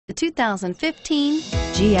The 2015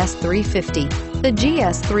 GS350. The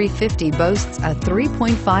GS350 boasts a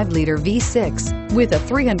 3.5-liter V6 with a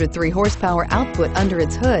 303 horsepower output under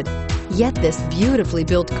its hood. Yet this beautifully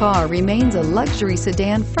built car remains a luxury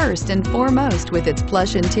sedan first and foremost with its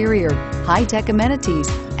plush interior, high-tech amenities,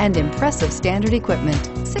 and impressive standard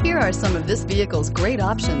equipment. So here are some of this vehicle's great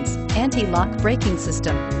options: anti-lock braking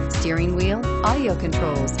system, steering wheel audio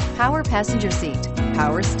controls, power passenger seat,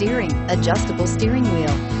 power steering, adjustable steering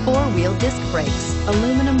wheel, four-wheel disc brakes,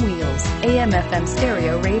 aluminum wheels, AM/FM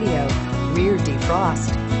stereo radio, rear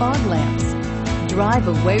defrost, fog lamps. Drive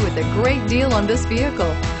away with a great deal on this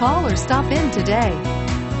vehicle. Call or stop in today.